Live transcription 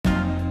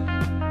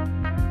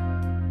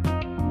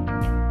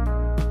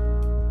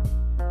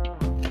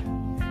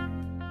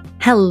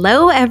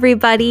Hello,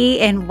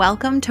 everybody, and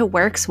welcome to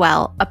Works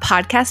Well, a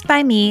podcast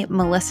by me,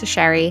 Melissa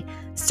Sherry,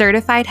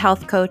 certified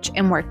health coach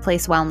and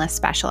workplace wellness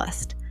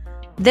specialist.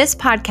 This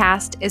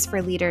podcast is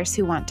for leaders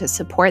who want to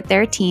support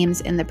their teams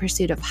in the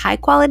pursuit of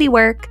high-quality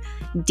work,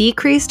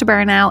 decreased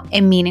burnout,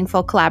 and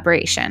meaningful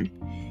collaboration.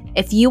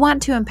 If you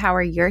want to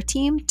empower your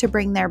team to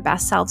bring their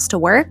best selves to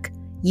work,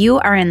 you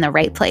are in the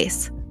right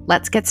place.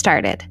 Let's get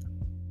started.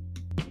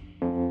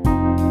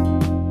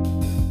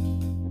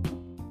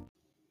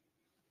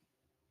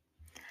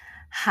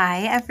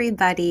 Hi,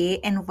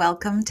 everybody, and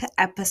welcome to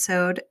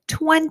episode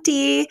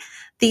 20,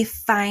 the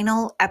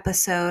final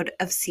episode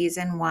of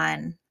season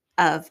 1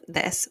 of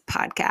this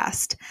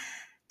podcast.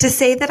 To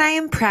say that I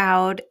am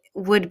proud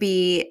would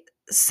be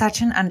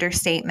such an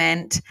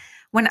understatement.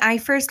 When I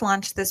first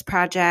launched this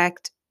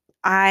project,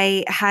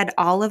 I had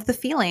all of the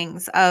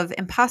feelings of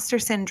imposter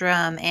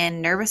syndrome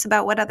and nervous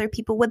about what other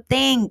people would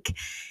think,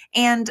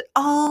 and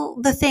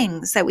all the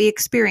things that we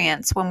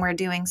experience when we're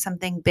doing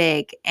something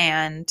big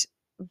and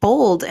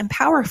bold and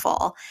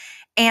powerful.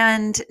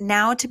 And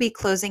now to be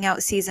closing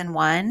out season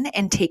 1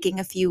 and taking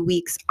a few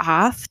weeks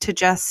off to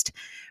just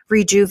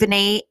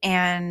rejuvenate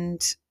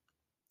and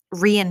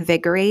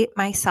reinvigorate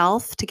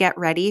myself to get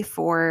ready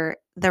for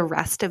the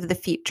rest of the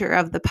future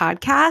of the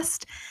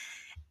podcast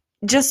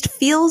just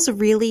feels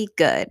really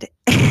good.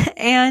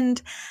 And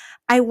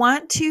I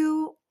want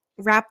to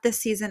wrap this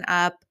season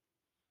up,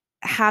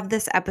 have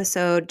this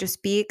episode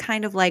just be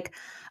kind of like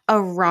a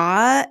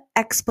raw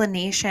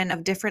explanation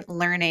of different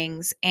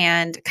learnings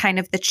and kind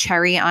of the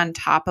cherry on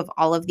top of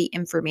all of the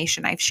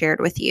information I've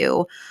shared with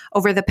you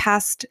over the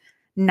past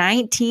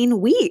 19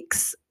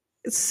 weeks.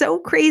 It's so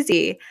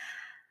crazy.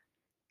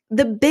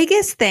 The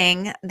biggest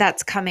thing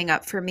that's coming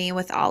up for me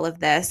with all of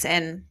this,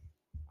 and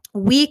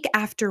week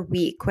after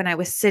week, when I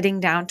was sitting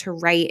down to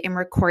write and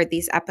record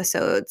these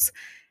episodes,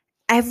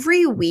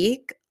 every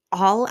week,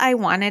 all I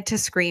wanted to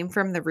scream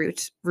from the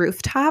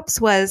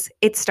rooftops was,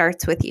 it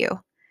starts with you.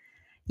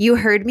 You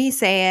heard me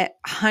say it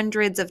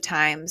hundreds of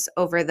times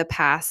over the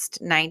past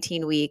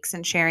 19 weeks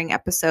and sharing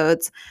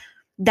episodes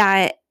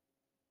that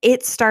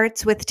it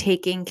starts with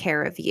taking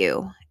care of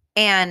you.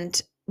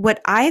 And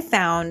what I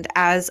found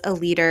as a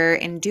leader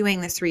in doing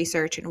this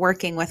research and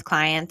working with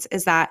clients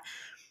is that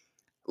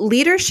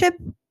leadership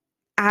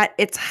at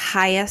its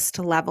highest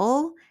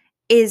level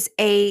is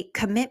a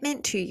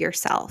commitment to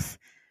yourself.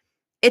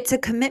 It's a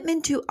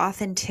commitment to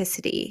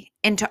authenticity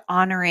and to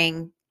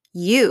honoring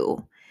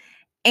you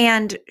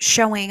and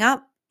showing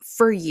up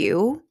for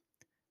you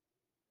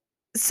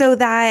so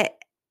that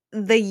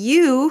the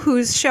you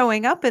who's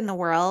showing up in the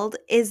world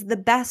is the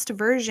best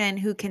version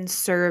who can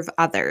serve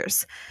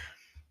others.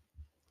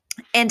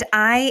 And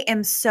I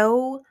am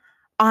so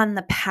on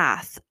the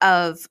path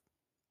of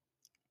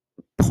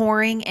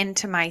pouring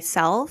into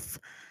myself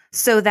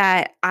so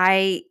that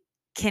I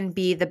can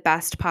be the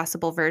best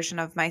possible version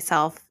of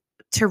myself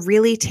to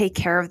really take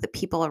care of the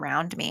people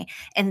around me.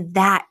 And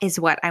that is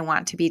what I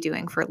want to be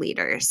doing for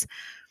leaders.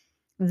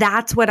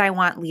 That's what I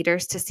want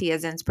leaders to see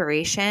as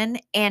inspiration,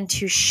 and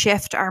to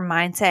shift our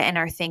mindset and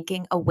our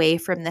thinking away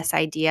from this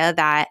idea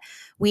that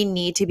we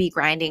need to be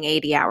grinding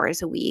 80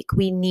 hours a week.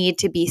 We need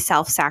to be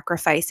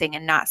self-sacrificing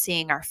and not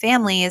seeing our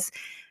families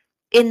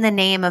in the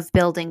name of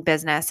building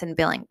business and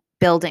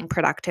building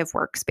productive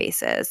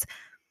workspaces.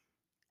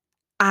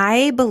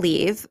 I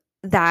believe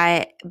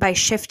that by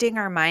shifting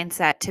our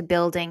mindset to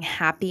building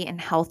happy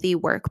and healthy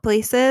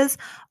workplaces,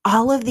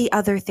 all of the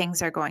other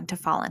things are going to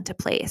fall into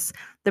place.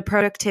 The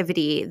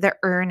productivity, the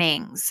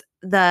earnings,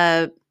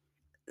 the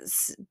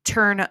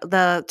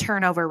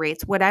turnover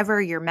rates,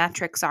 whatever your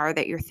metrics are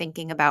that you're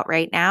thinking about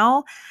right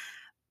now,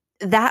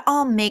 that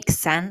all makes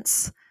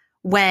sense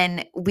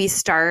when we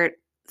start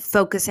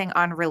focusing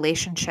on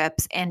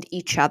relationships and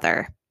each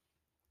other.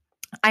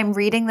 I'm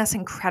reading this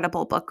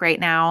incredible book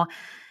right now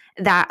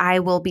that I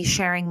will be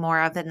sharing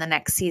more of in the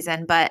next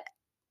season. But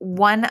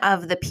one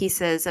of the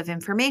pieces of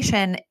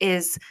information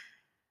is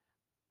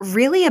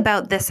really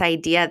about this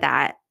idea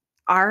that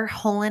our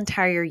whole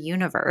entire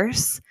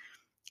universe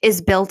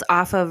is built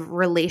off of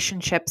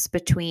relationships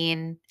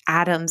between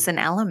atoms and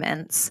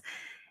elements.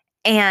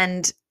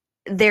 And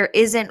there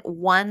isn't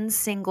one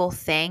single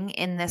thing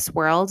in this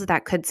world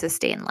that could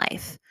sustain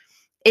life.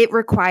 It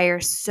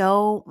requires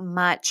so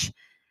much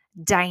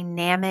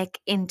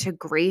dynamic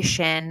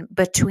integration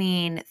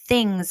between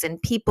things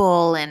and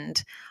people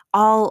and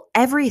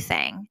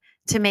everything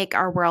to make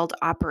our world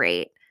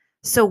operate.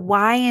 So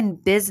why in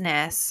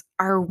business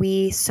are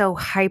we so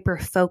hyper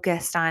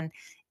focused on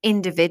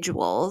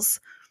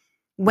individuals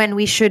when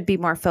we should be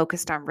more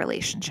focused on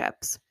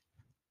relationships?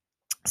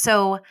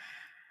 So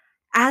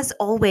as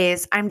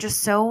always, I'm just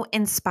so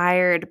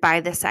inspired by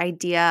this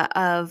idea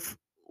of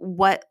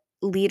what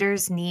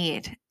leaders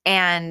need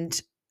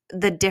and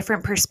the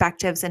different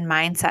perspectives and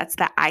mindsets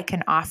that I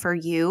can offer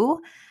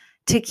you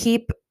to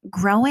keep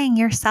growing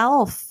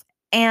yourself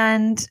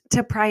and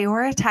to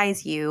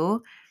prioritize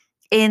you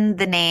in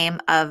the name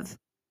of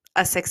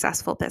a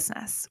successful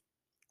business.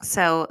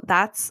 So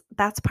that's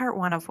part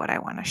 1 of what I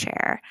want to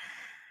share.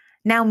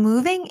 Now,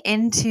 moving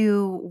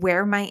into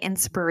where my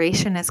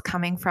inspiration is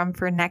coming from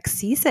for next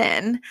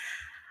season.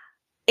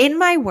 In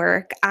my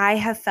work, I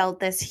have felt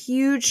this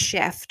huge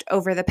shift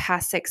over the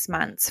past 6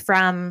 months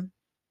from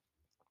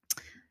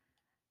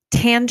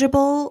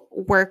tangible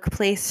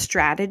workplace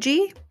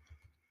strategy.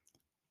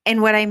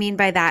 And what I mean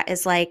by that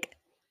is like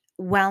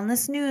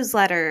wellness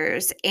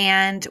newsletters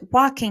and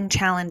walking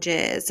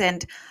challenges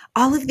and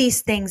all of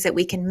these things that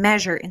we can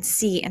measure and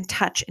see and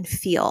touch and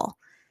feel,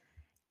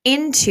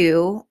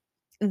 into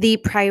the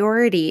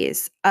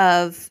priorities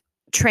of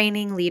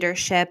training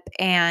leadership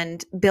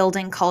and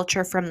building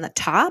culture from the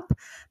top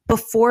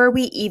before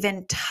we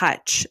even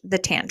touch the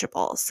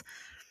tangibles.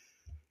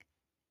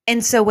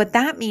 And so what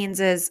that means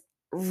is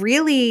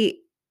really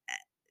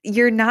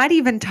you're not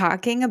even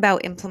talking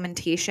about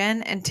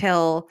implementation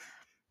until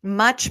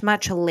much,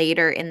 much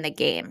later in the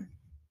game.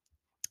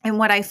 And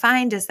what I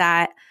find is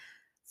that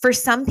for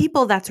some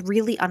people, that's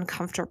really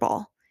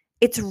uncomfortable.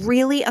 It's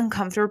really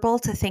uncomfortable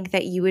to think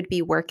that you would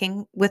be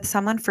working with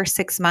someone for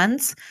 6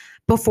 months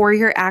before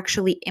you're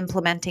actually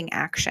implementing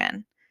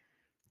action.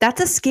 That's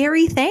a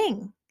scary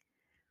thing.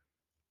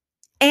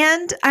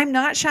 And I'm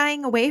not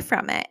shying away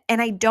from it.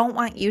 And I don't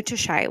want you to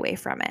shy away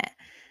from it,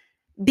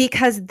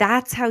 because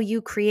that's how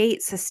you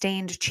create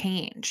sustained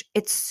change.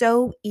 It's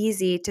so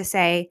easy to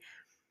say,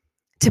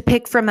 to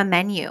pick from a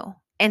menu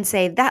and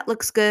say, that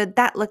looks good,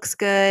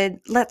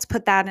 let's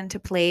put that into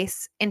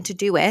place, and to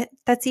do it.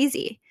 That's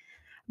easy.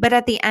 But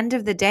at the end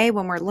of the day,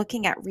 when we're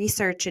looking at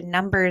research and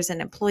numbers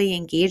and employee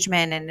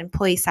engagement and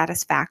employee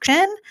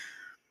satisfaction,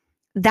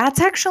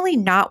 that's actually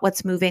not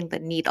what's moving the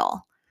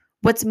needle.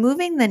 What's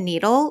moving the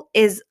needle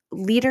is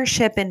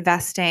leadership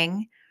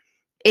investing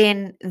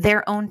in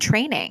their own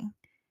training,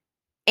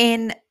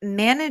 in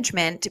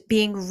management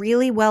being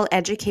really well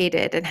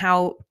educated in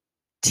how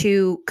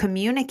to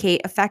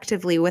communicate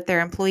effectively with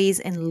their employees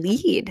and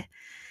lead.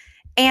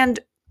 And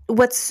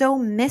what's so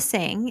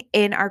missing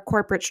in our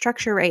corporate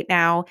structure right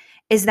now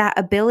is that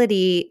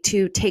ability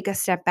to take a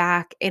step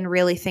back and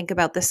really think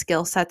about the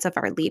skill sets of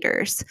our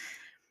leaders,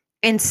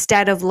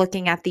 instead of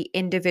looking at the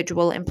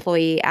individual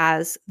employee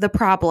as the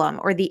problem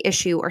or the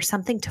issue or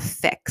something to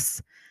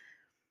fix.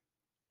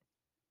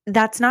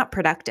 That's not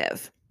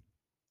productive.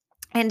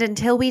 And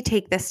until we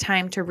take this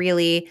time to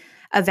really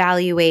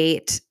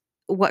evaluate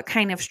what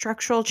kind of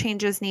structural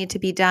changes need to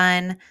be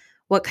done,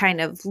 what kind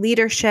of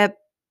leadership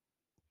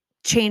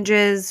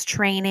changes,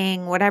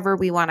 training, whatever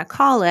we want to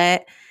call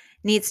it,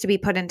 needs to be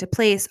put into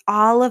place,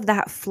 all of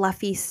that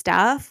fluffy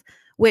stuff,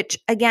 which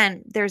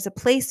again, there's a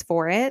place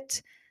for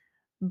it.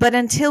 But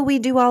until we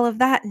do all of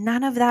that,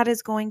 none of that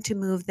is going to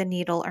move the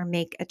needle or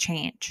make a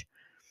change.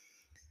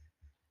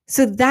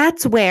 So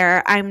that's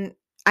where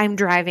I'm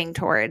driving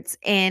towards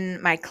in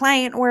my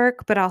client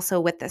work, but also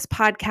with this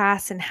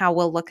podcast and how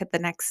we'll look at the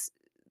next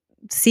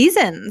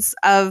seasons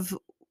of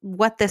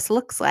what this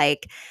looks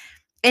like.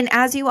 And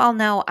as you all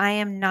know, I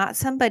am not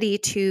somebody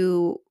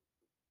to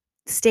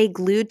stay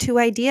glued to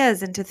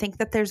ideas and to think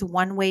that there's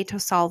one way to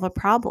solve a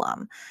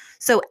problem.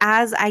 So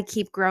as I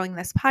keep growing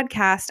this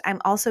podcast, I'm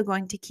also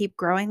going to keep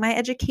growing my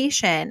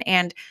education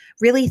and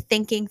really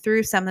thinking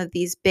through some of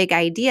these big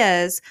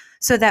ideas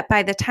so that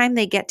by the time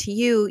they get to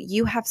you,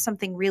 you have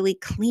something really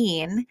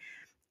clean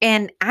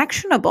and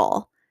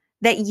actionable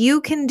that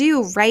you can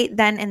do right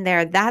then and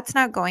there. That's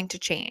not going to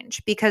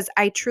change, because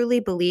I truly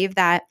believe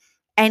that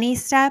any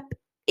step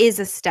is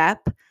a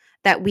step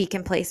that we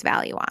can place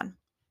value on.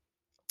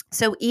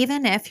 So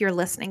even if you're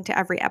listening to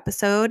every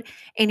episode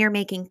and you're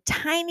making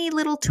tiny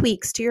little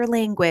tweaks to your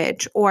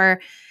language, or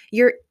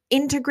you're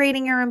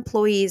integrating your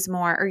employees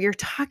more, or you're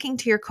talking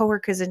to your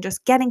coworkers and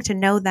just getting to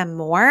know them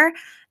more,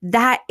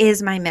 that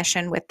is my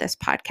mission with this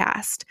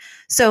podcast.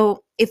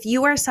 So if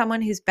you are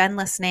someone who's been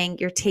listening,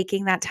 you're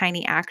taking that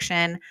tiny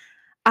action,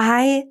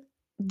 I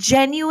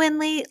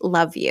genuinely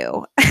love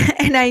you.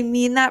 And I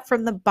mean that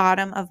from the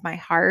bottom of my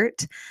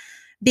heart,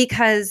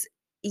 because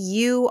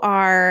you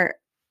are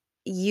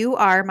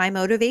my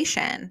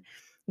motivation.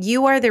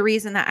 You are the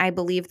reason that I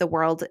believe the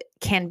world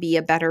can be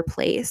a better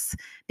place,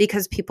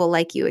 because people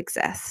like you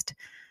exist.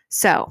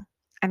 So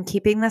I'm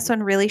keeping this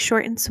one really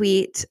short and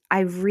sweet. I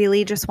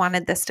really just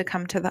wanted this to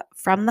come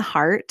from the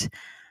heart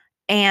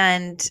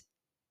and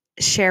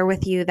share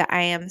with you that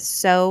I am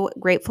so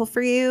grateful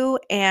for you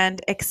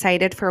and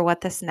excited for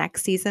what this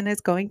next season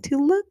is going to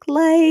look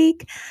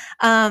like.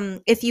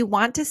 If you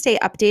want to stay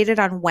updated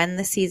on when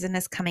the season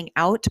is coming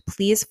out,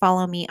 please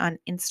follow me on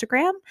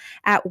Instagram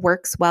at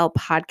Works Well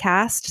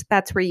Podcast.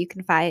 That's where you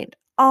can find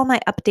all my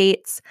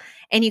updates.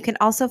 And you can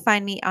also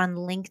find me on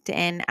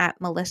LinkedIn at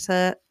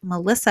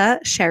Melissa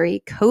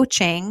Sherry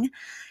Coaching,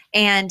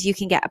 and you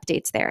can get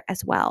updates there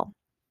as well.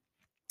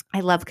 I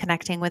love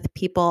connecting with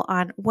people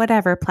on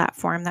whatever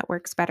platform that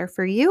works better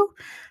for you.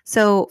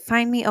 So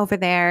find me over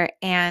there,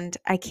 and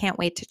I can't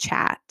wait to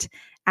chat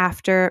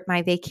after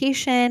my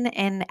vacation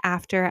and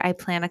after I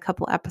plan a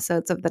couple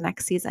episodes of the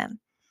next season.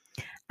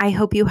 I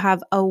hope you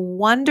have a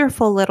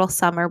wonderful little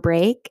summer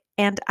break,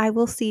 and I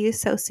will see you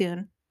so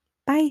soon.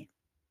 Bye.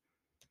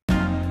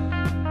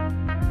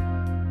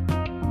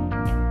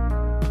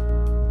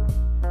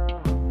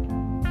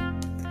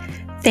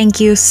 Thank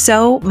you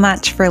so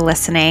much for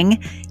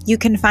listening. You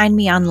can find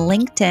me on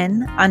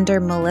LinkedIn under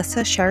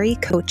Melissa Sherry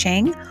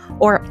Coaching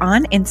or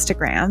on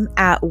Instagram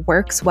at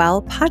Works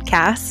Well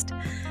Podcast.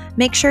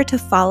 Make sure to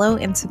follow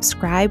and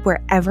subscribe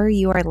wherever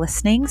you are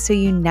listening so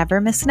you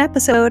never miss an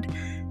episode.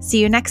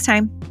 See you next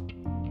time.